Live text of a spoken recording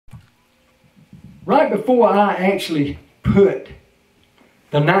right before I actually put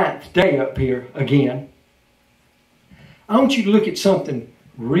the 9th day up here again, I want you to look at something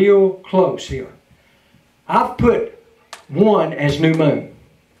real close here. I've put 1 as new moon,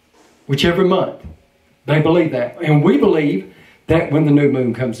 whichever month. They believe that. And we believe that when the new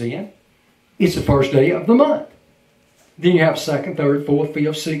moon comes in, it's the first day of the month. Then you have 2nd, 3rd, 4th, 5th,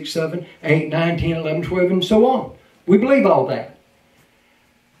 6th, 7th, 8th, 9th, 10th, 11th, 12th, and so on. We believe all that.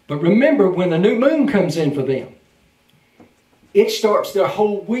 But remember, when the new moon comes in for them, it starts their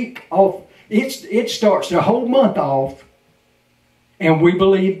whole week off. It starts their whole month off. And we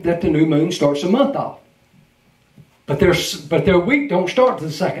believe that the new moon starts the month off. But their week don't start to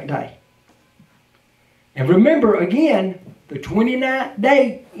the 2nd day. And remember, again, the 29th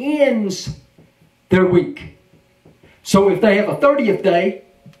day ends their week. So if they have a 30th day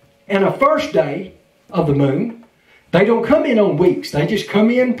and a 1st day of the moon, they don't come in on weeks. They just come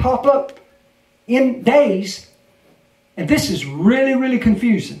in, pop up in days. And this is really, really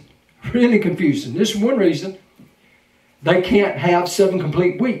confusing. Really confusing. This is one reason they can't have 7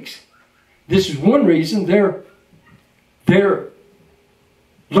 complete weeks. This is one reason their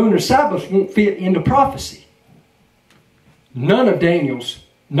lunar Sabbath won't fit into prophecy. None of Daniel's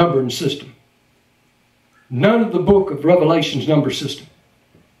numbering system. None of the book of Revelation's number system.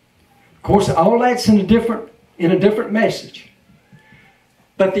 Of course, all that's in a different message.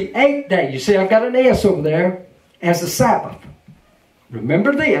 But the 8th day, you see I've got an S over there as a Sabbath.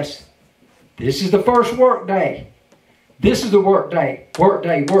 Remember this. This is the first work day. This is the work day. Work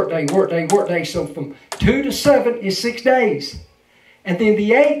day, work day, work day, work day. So from 2 to 7 is 6 days. And then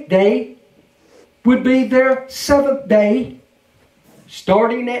the 8th day would be their 7th day,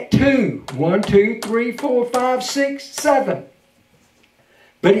 starting at 2. 1, 2, 3, 4, 5, 6, 7.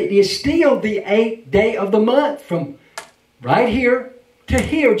 But it is still the 8th day of the month from right here to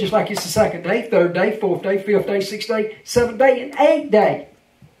here, just like it's the 2nd day, 3rd day, 4th day, 5th day, 6th day, 7th day, and 8th day.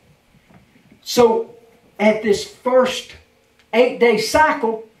 So at this first 8-day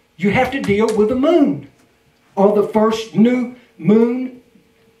cycle, you have to deal with the moon, or the first new moon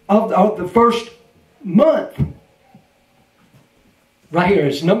of the first month. Right here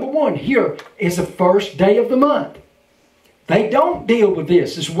is number 1. Here is the first day of the month. They don't deal with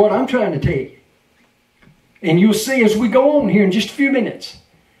this. This is what I'm trying to tell you. And you'll see as we go on here in just a few minutes.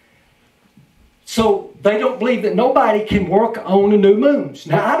 So they don't believe that nobody can work on the new moons.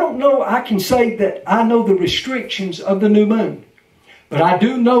 Now I don't know, I can say that I know the restrictions of the new moon. But I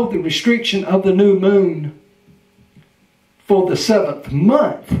do know the restriction of the new moon for the 7th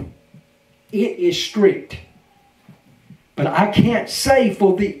month. It is strict. But I can't say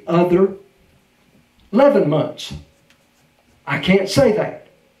for the other 11 months. I can't say that.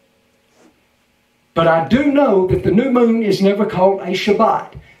 But I do know that the new moon is never called a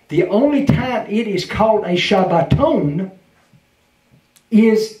Shabbat. The only time it is called a Shabbaton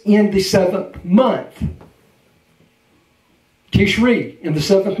is in the 7th month. Tishri, in the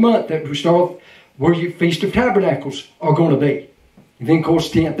 7th month, that we start where your Feast of Tabernacles are going to be. And then, of course,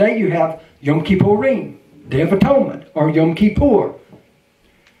 10th day you have Yom Kippurim, Day of Atonement, or Yom Kippur.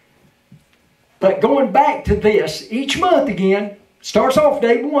 But going back to this, each month again, starts off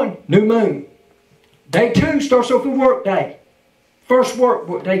day 1, new moon. Day 2 starts off with work day. First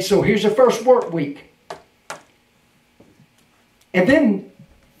work day, so here's the first work week. And then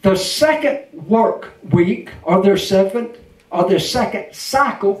the 2nd work week, or their 7th, or their 2nd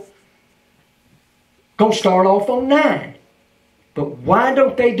cycle, going to start off on 9. But why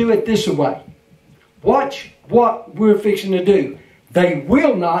don't they do it this way? Watch what we're fixing to do. They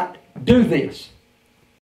will not do this.